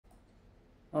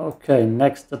Okay,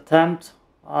 next attempt.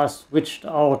 I switched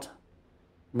out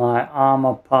my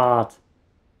armor part.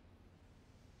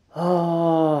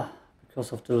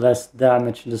 Because of the less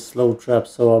damage in the slow trap,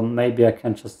 so maybe I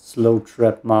can just slow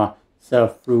trap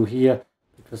myself through here,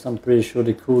 because I'm pretty sure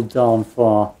the cooldown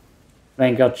for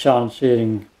Vanguard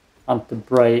charging under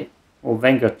Bray or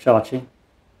Vanguard charging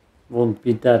won't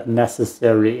be that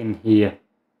necessary in here.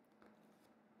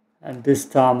 And this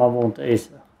time I won't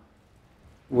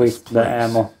waste the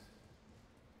ammo.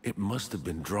 It must have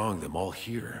been drawing them all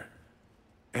here,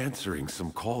 answering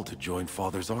some call to join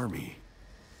Father's army.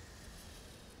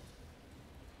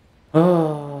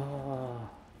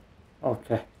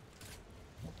 Okay.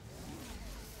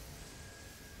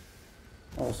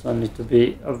 Also need to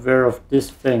be aware of this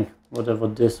thing, whatever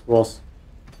this was.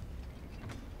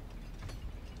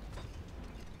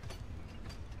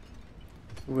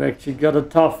 We actually got a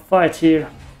tough fight here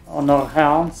on our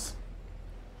hands.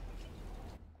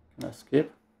 Can I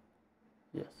skip?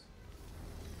 Yes.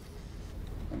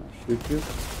 Can I shoot you?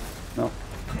 No.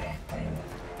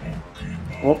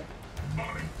 Oh.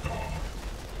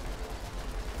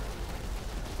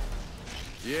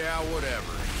 Yeah,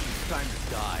 whatever. It's time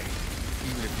to die.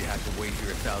 Even if you had to wait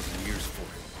here 1,000 years for it.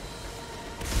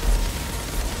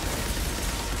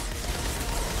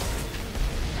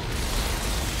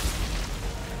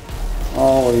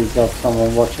 Oh, you got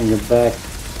someone watching your back.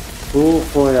 Cool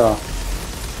for ya.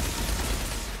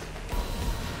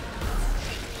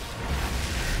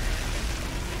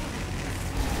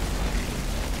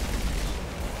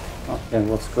 Okay,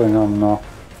 what's going on now?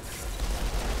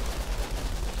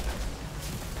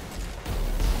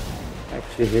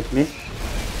 Actually hit me.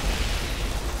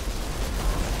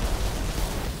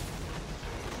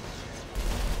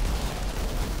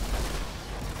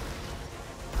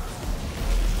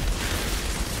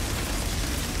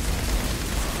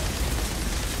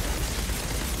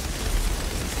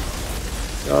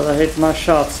 Gotta hit my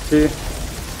shots too.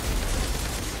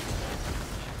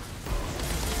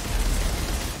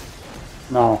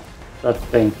 No, that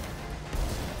thing.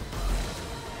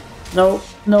 No,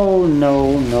 no,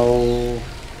 no, no.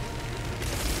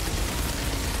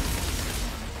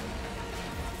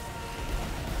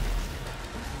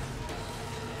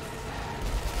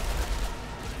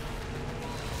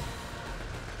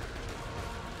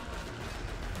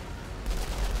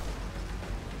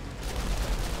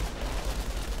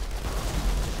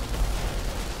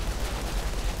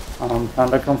 I'm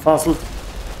kinda confuzzled.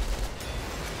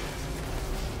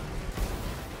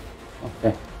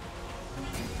 Okay.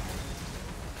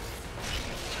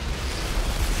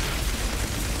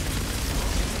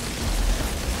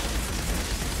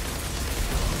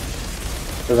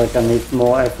 Feel like I need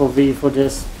more FOV for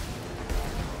this.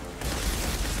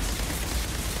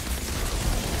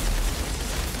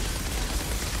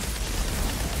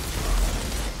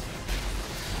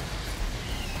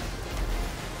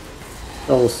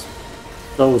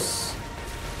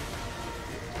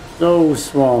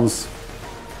 Those ones.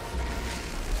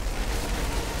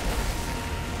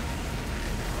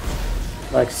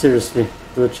 Like seriously,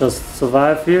 do I just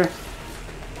survive here?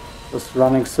 Just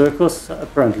running circles?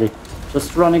 Apparently.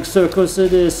 Just running circles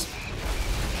it is.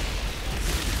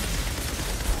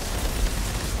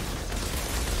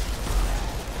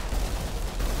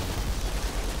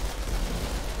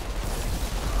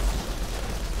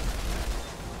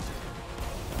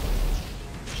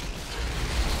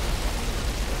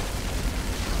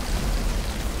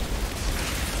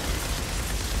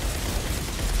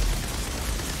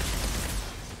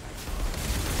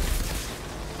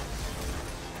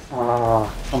 Ah,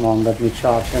 come on, let me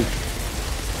charge him.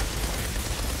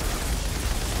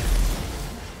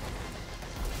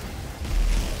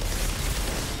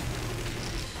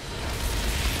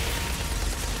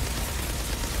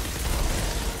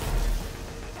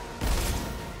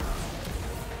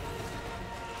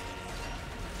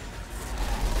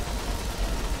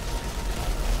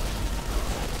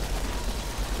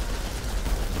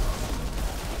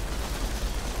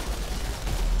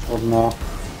 Oh no.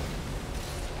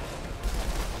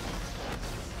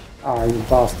 Ah, you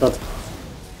bastard.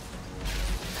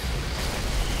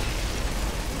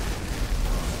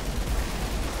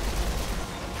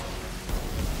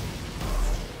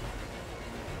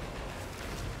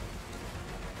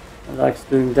 I like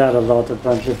doing that a lot,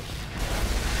 apparently.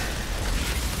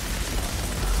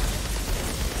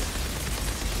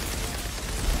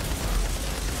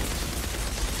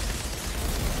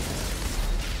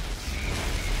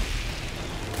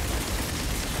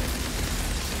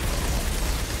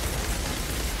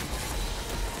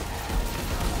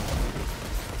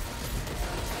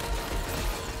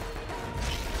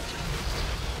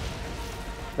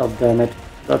 God damn it.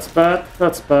 That's bad,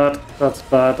 that's bad, that's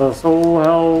bad as all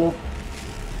hell.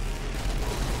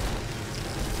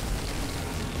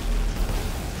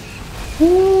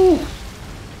 Woo!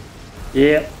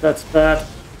 Yeah, that's bad.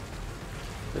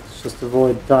 Let's just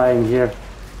avoid dying here.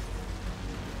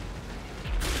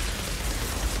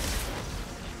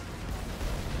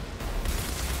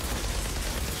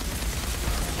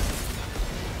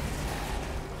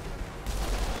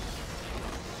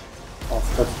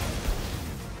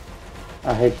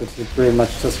 I hate that he pretty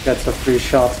much just gets a free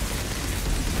shot.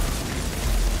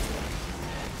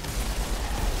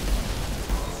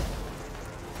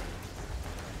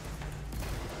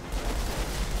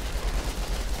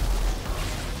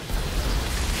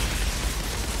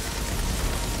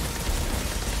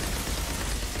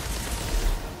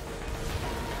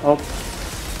 Oh,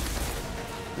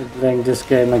 we're playing this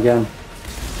game again.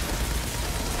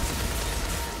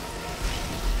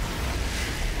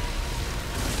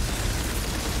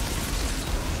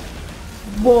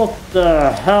 What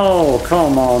the hell?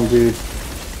 Come on, dude.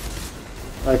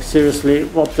 Like, seriously,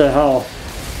 what the hell?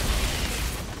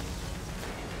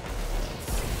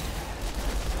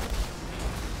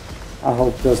 I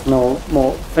hope there's no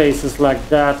more faces like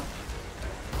that.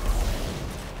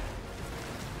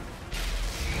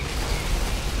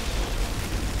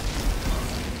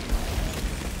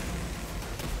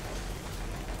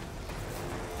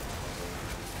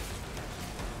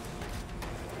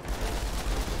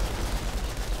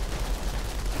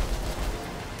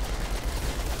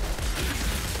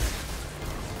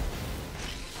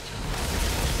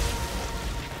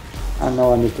 I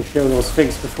know I need to kill those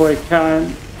things before I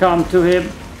can come to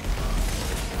him.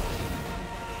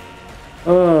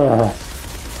 Ugh.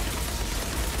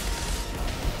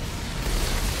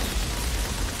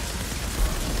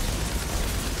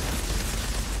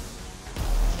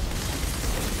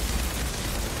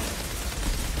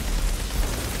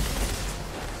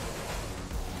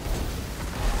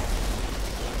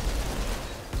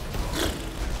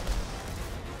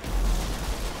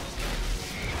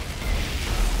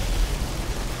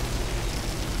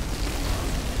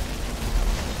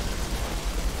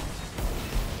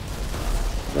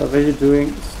 What are you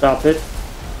doing? Stop it.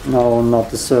 No, not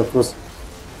the circles.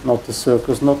 Not the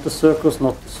circles, not the circles,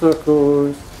 not the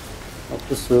circles. Not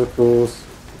the circles.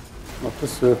 Not the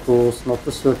circles, not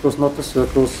the circles, not the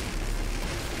circles.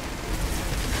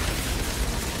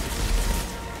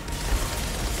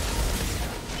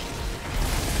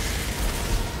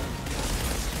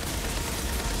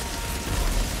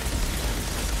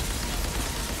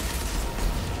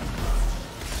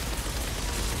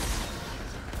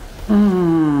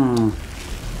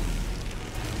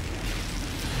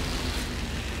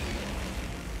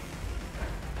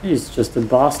 He's just a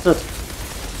bastard.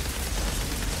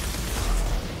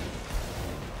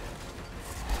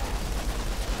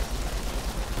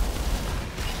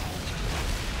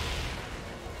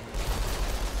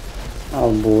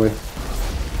 Oh boy.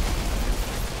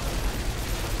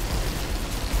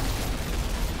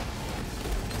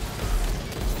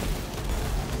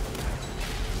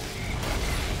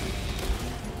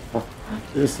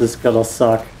 This is gonna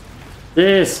suck.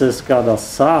 This is gonna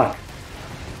suck.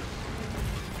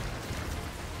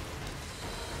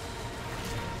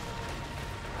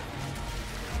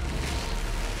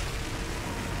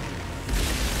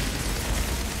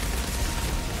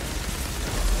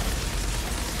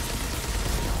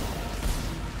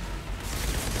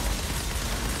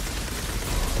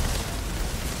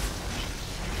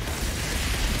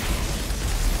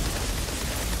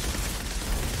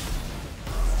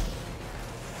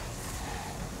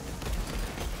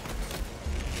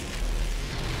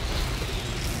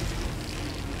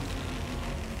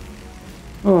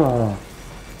 Oh.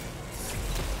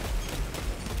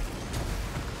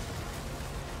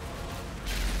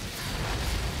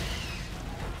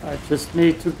 I just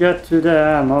need to get to the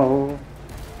ammo.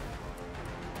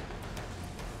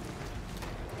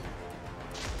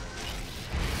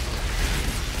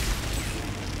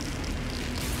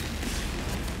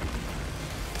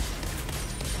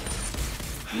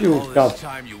 All this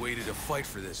time you waited to fight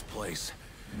for this place.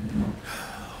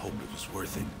 Hope it was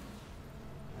worth it.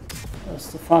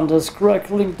 As the thunder's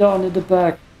crackling down in the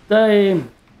back.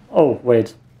 Damn! Oh,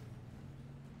 wait.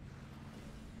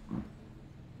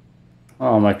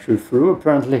 Oh, I'm actually through,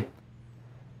 apparently.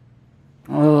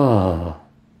 Oh.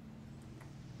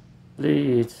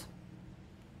 Bleed.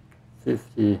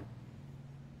 50.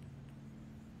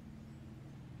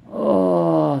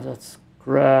 Oh, that's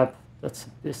crap. That's a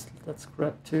pistol. That's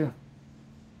crap too.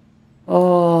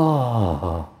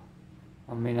 Oh.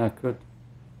 I mean, I could...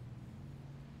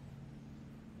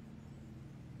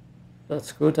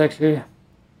 That's good, actually.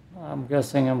 I'm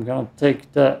guessing I'm gonna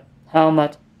take the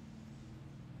helmet.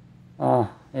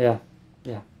 Yeah.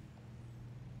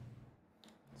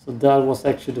 So that was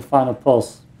actually the final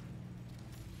pulse.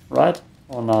 Right?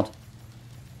 Or not?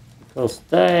 Because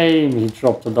damn, he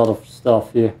dropped a lot of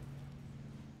stuff here.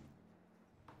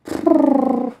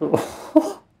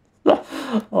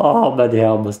 Oh, how many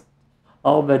helmets?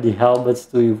 How many helmets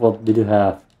do you want me to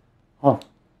have? Oh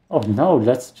no,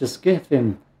 let's just give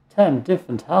him 10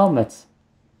 different helmets.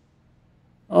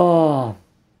 Oh,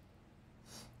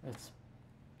 it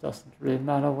doesn't really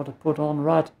matter what I put on,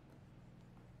 right?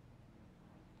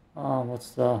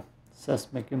 What's the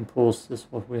seismic impulse? Is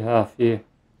what we have here.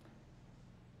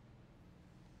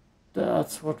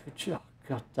 That's what we just...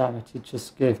 God damn it, he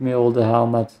just gave me all the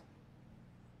helmet.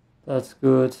 That's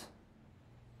good.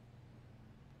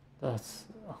 That's...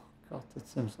 Oh god, that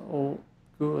seems all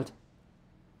good.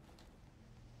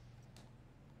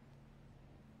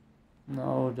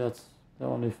 No, that's the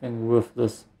only thing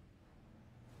worthless.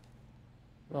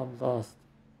 Bloodlust.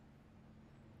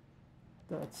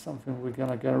 That's something we're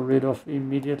gonna get rid of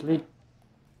immediately.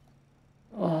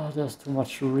 Oh, there's too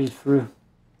much to read through.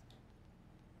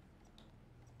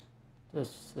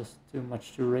 There's just too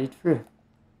much to read through.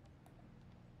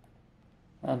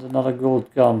 And another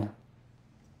gold gun.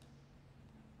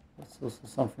 That's also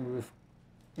something we've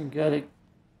been getting.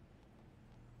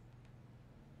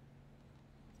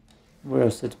 Where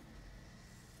is it?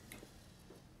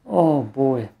 Oh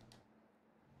boy.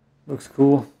 Looks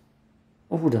cool.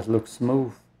 Oh, that looks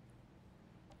smooth.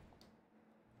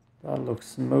 That looks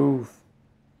smooth.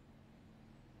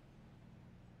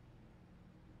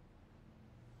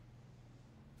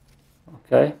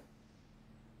 Okay.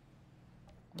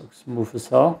 Looks smooth as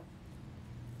hell.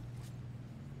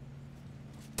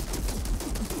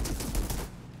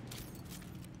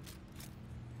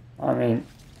 I mean,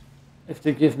 if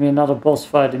they give me another boss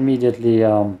fight immediately,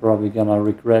 I'm probably gonna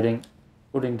regretting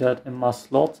putting that in my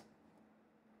slot.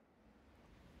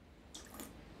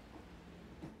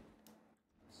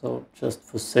 So just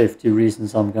for safety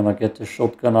reasons, I'm gonna get the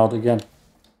shotgun out again.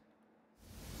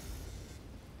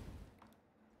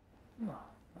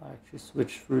 I actually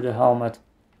switched through the helmet.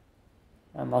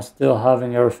 Am I still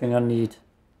having everything I need?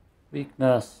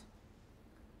 Weakness.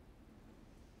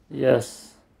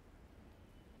 Yes.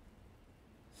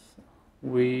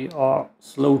 We are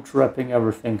slow trapping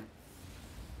everything.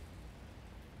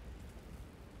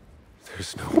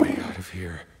 There's no way out of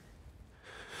here.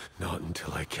 Not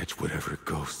until I catch whatever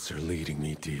ghosts are leading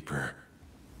me deeper.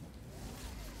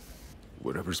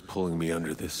 Whatever's pulling me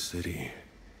under this city.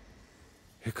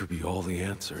 It could be all the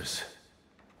answers.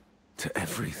 To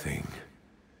everything.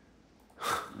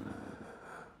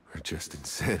 Or just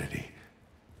insanity.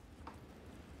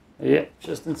 Yeah,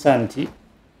 just insanity.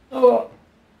 Oh.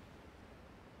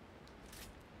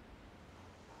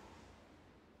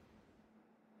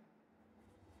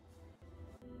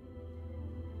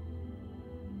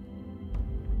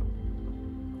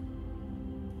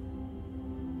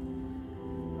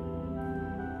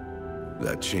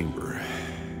 That chamber.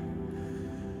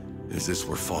 Is this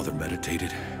where Father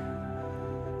meditated?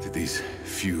 Did these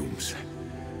fumes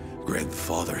grant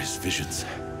Father his visions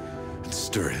and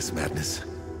stir his madness?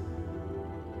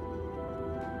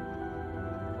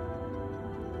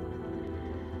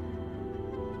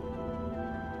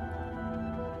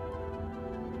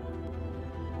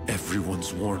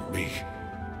 Everyone's warned me.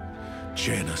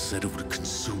 Janna said it would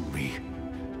consume me.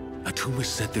 Atuma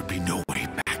said there'd be no way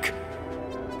back.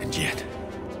 And yet,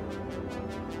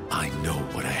 I know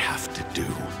what I have to do.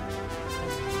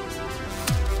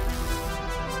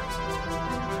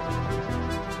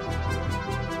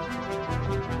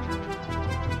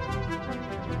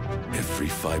 Every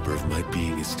fiber of my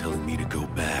being is telling me to go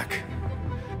back.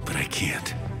 But I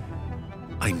can't.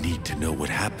 I need to know what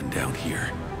happened down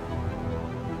here.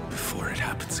 Before it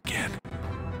happens again.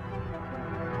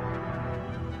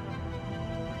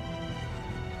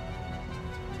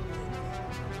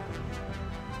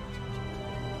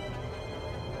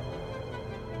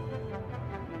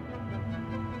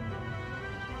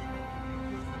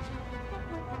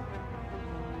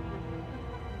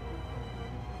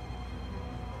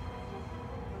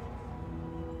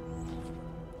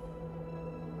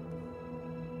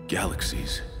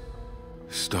 Galaxies,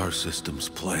 star systems,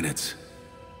 planets.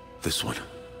 This one,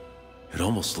 it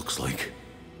almost looks like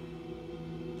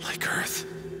Earth.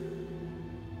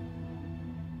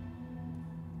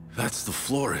 That's the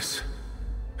Flores.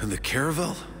 And the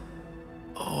caravel?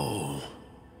 Oh,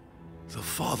 the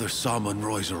Father saw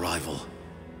Monroy's arrival.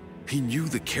 He knew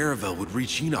the caravel would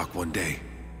reach Enoch one day.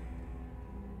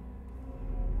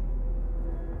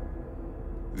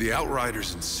 The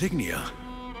Outriders insignia.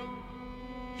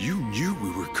 You knew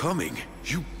we were coming.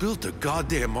 You built a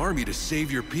goddamn army to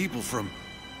save your people from...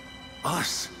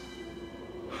 us.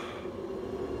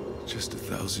 Just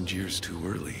 1,000 years too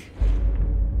early.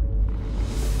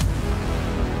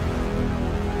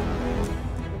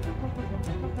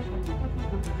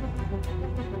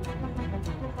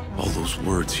 All those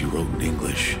words he wrote in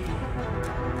English,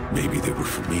 maybe they were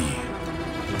for me.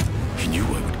 He knew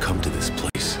I would come to this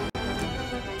place.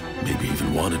 Maybe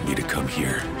even wanted me to come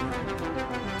here.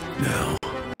 Now,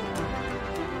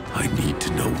 I need to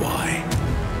know why.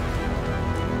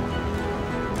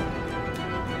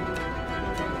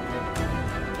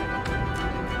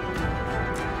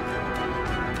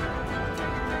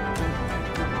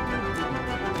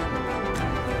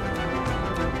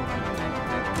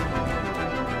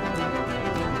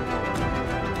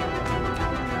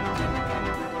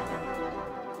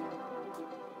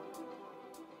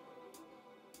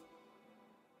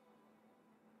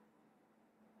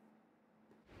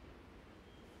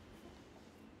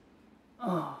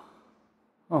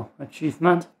 Oh,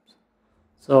 achievement.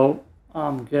 So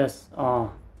I guess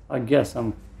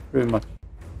I'm pretty much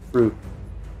through.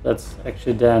 That's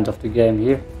actually the end of the game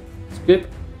here. Skip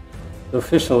the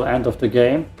official end of the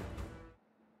game.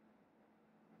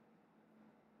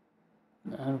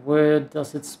 And where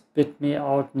does it spit me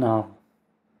out now?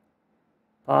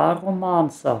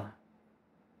 Paromancer.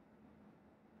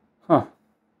 Huh.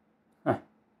 I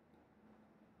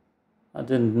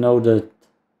didn't know that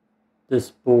this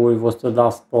boy was the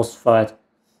last boss fight.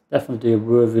 Definitely a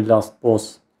worthy last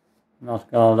boss.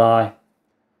 Not gonna lie.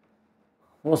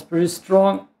 Was pretty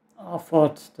strong. I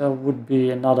thought there would be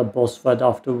another boss fight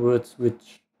afterwards,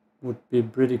 which would be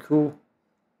pretty cool.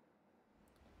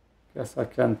 Guess I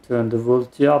can turn the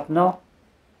vulture up now.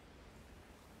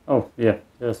 Oh yeah,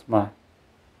 there's my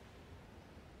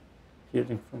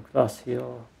healing from class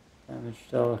heal. Damage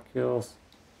dealt kills.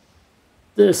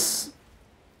 This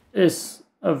is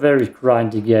a very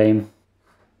grindy game,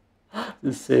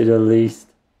 to say the least.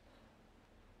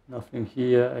 Nothing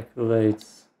here,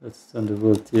 accolades. Let's turn the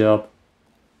vulture up.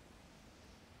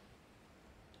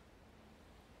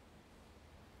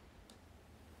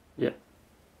 Yeah,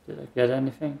 did I get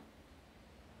anything?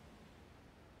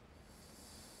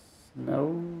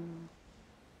 No.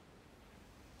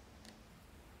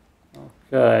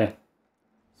 Okay,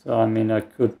 so I mean I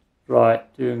could try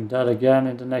doing that again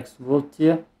in the next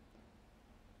vulture.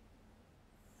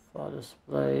 Father's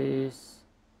place,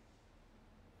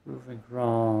 proving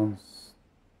grounds.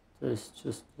 This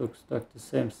just looks like the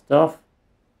same stuff.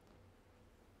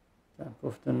 Camp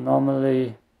of the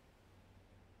anomaly.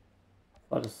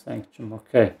 Father's sanctum.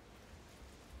 Okay.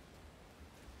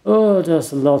 Oh,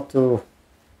 there's a lot to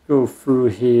go through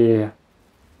here,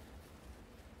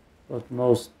 but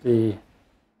mostly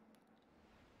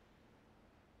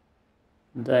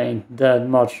there ain't that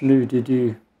much new to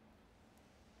do.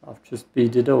 I've just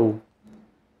beat it all.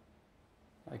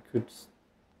 I could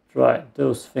try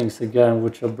those things again,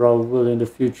 which I probably will in the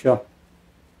future.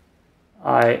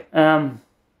 I am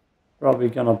probably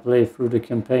gonna play through the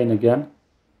campaign again.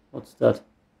 What's that?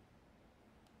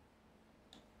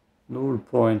 Null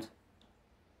point.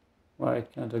 Why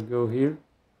can't I go here?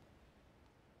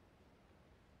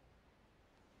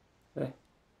 Okay.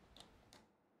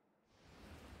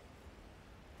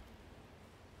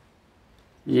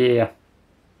 Yeah.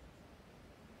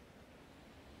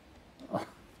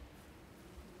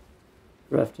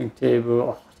 Crafting table.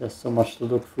 Oh, there's so much to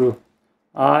look through.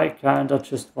 I kinda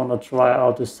just wanna try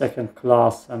out the second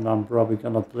class, and I'm probably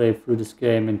gonna play through this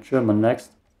game in German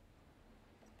next.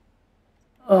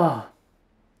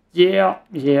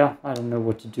 Yeah, I don't know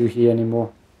what to do here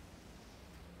anymore.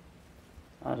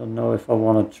 I don't know if I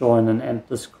want to join an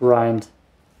endless grind,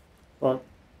 but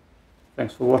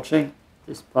thanks for watching.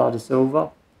 This part is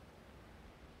over.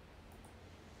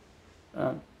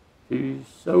 And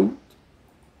peace out.